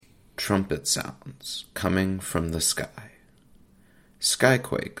Trumpet sounds coming from the sky.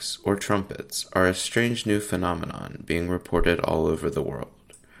 Skyquakes, or trumpets, are a strange new phenomenon being reported all over the world.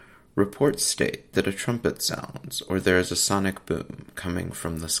 Reports state that a trumpet sounds, or there is a sonic boom coming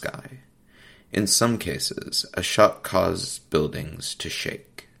from the sky. In some cases, a shock causes buildings to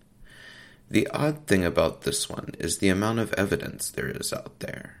shake. The odd thing about this one is the amount of evidence there is out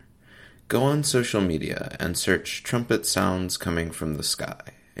there. Go on social media and search trumpet sounds coming from the sky,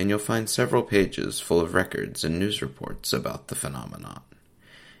 and you'll find several pages full of records and news reports about the phenomenon.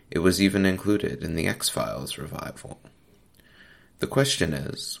 It was even included in the X-Files revival. The question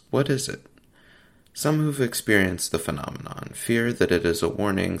is, what is it? Some who've experienced the phenomenon fear that it is a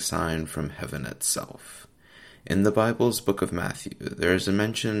warning sign from heaven itself. In the Bible's book of Matthew, there is a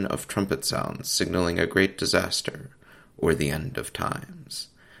mention of trumpet sounds signaling a great disaster, or the end of times.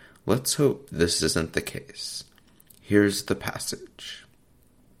 Let's hope this isn't the case. Here's the passage.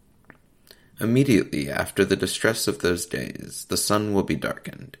 Immediately after the distress of those days, the sun will be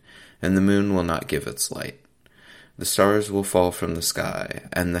darkened, and the moon will not give its light. The stars will fall from the sky,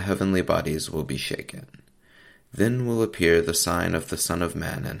 and the heavenly bodies will be shaken. Then will appear the sign of the Son of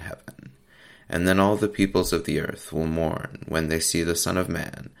Man in heaven. And then all the peoples of the earth will mourn when they see the Son of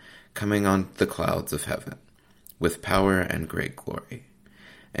Man coming on the clouds of heaven, with power and great glory.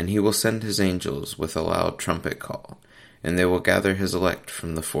 And he will send his angels with a loud trumpet call, and they will gather his elect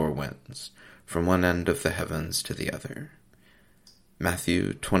from the four winds, from one end of the heavens to the other.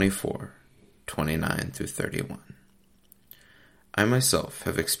 Matthew 24:29-31. I myself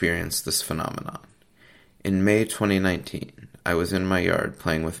have experienced this phenomenon. In May 2019, I was in my yard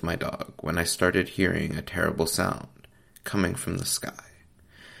playing with my dog when I started hearing a terrible sound coming from the sky.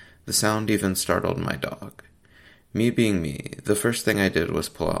 The sound even startled my dog. Me being me, the first thing I did was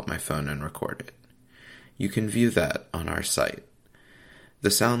pull out my phone and record it. You can view that on our site. The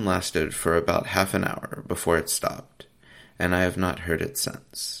sound lasted for about half an hour before it stopped, and I have not heard it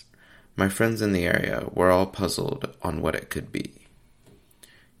since. My friends in the area were all puzzled on what it could be.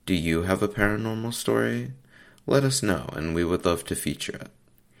 Do you have a paranormal story? Let us know, and we would love to feature it.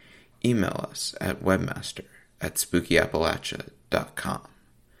 Email us at webmaster@spookyappalachia.com.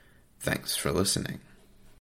 Thanks for listening.